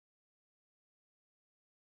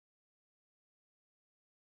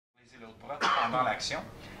l'autre bras pendant l'action.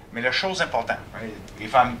 Mais la chose importante, right?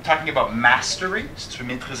 If I'm talking about mastery, si tu veux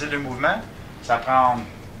maîtriser le mouvement, ça prend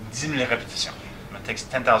 10 000 répétitions. It takes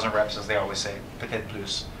 10,000 reps, as they always say, peut-être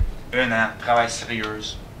plus. 1 an, travail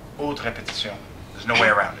sérieuse, autre répétition. There's no way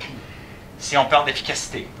around it. Si on parle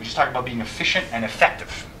d'efficacité, we just talk about being efficient and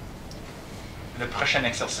effective. Le prochain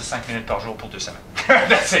exercice, 5 minutes par jour pour 2 semaines.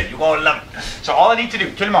 That's it, you won't love it. So all I need to do,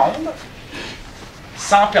 tout le monde,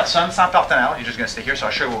 100 personnes, 100 partenaires, you're just going to stay here, so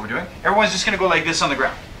I'll show you what we're doing. Everyone's just going to go like this on the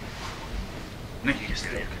ground.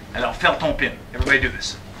 Alors, ferme ton pin. Everybody do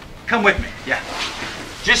this. Come with me, yeah.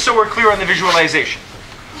 Just so we're clear on the visualization.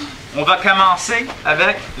 On va commencer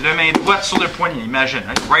avec la main droite sur le poignet, imagine.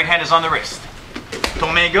 Right? Right hand is on the wrist.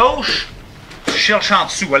 Ton main gauche, cherche en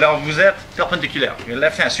dessous. Alors, vous êtes perpendiculaire. Your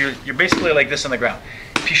left hand, so you're basically like this on the ground.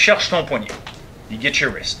 Puis cherche ton poignet. You get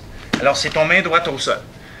your wrist. Alors, c'est ton main droite au sol.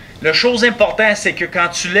 La chose importante, c'est que quand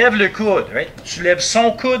tu lèves le coude, right, tu lèves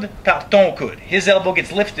son coude par ton coude. His elbow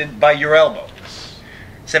gets lifted by your elbow.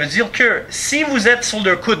 Ça veut dire que si vous êtes sur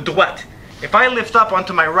le coude droite, if I lift up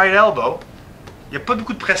onto my right elbow, il n'y a pas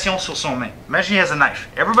beaucoup de pression sur son main. Imagine he has a knife.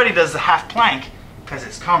 Everybody does the half plank because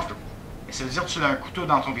it's comfortable. Et ça veut dire que tu as un couteau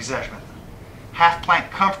dans ton visage maintenant. Half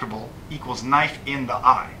plank comfortable equals knife in the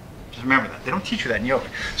eye. Just remember that. They don't teach you that in yoga.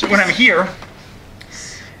 So when I'm here,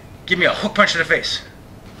 give me a hook punch to the face.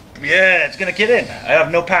 Yeah, it's gonna get in. I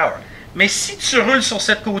have no power. Mais si tu roules sur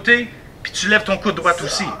cette côté, puis tu lèves ton coude droit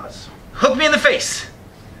aussi, hook me in the face.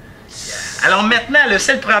 Alors maintenant, le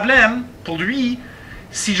seul problème pour lui,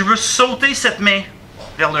 si je veux sauter cette main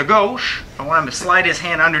vers le gauche, I want him to slide his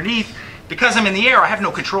hand underneath, because I'm in the air, I have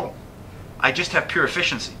no control. I just have pure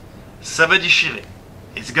efficiency. Ça va déchirer.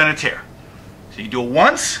 It's gonna tear. So you do it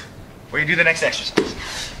once, or you do the next exercise.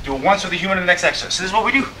 Do it once with the human in the next exercise. So this is what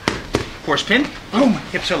we do. Horse pin, boom,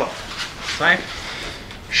 hips are low. Fine.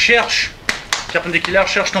 Cherche, perpendiculaire,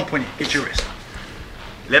 cherche ton poignet. Hit your wrist.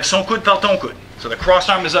 Lève son coude par ton coude. So the cross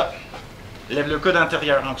arm is up. Lève le coude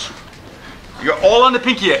antérieur en dessous. You're all on the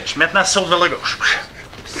pinky edge. Maintenant, saute vers la gauche.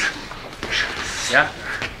 Yeah?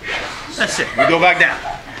 That's it. We go back down.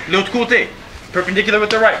 L'autre côté. Perpendicular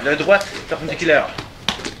with the right. Le droite, perpendiculaire.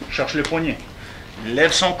 Cherche le poignet.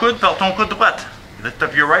 Lève son coude par ton coude droite. Lift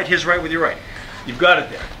up your right, his right with your right. You've got it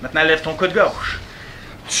there. Maintenant, lève ton coude gauche.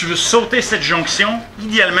 Tu veux sauter cette jonction,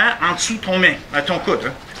 idéalement, en dessous de ton main, à ton coude.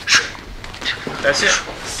 Hein? That's it.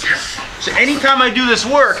 So anytime I do this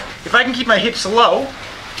work, if I can keep my hips low,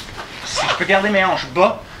 si je peux garder mes hanches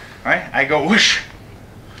bas, right, I go whoosh.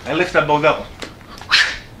 I lift up both elbows.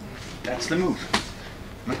 That's the move.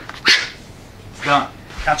 Done.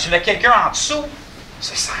 Quand tu mets quelqu'un en dessous,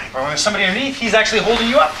 c'est simple. When there's somebody underneath, he's actually holding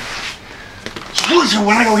you up. So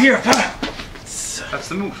when I go here, that's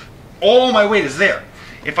the move. All my weight is there.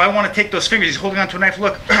 If I want to take those fingers, he's holding onto a knife,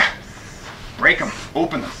 look, break them,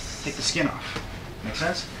 open them, take the skin off. Make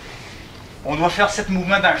sense? On doit faire cet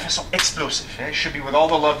mouvement d'une façon explosive. It should be with all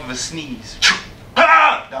the love of a sneeze.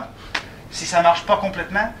 Done. Si ça marche pas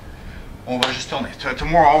complètement, on va juste tourner.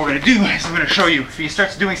 Tomorrow, all we're going to do is I'm going to show you. If he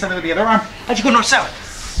starts doing something with the other arm, how'd you go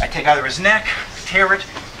north-south? I take either his neck, tear it,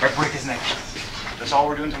 or I break his neck. That's all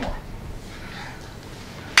we're doing tomorrow.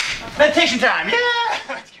 Meditation time,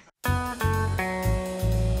 yeah!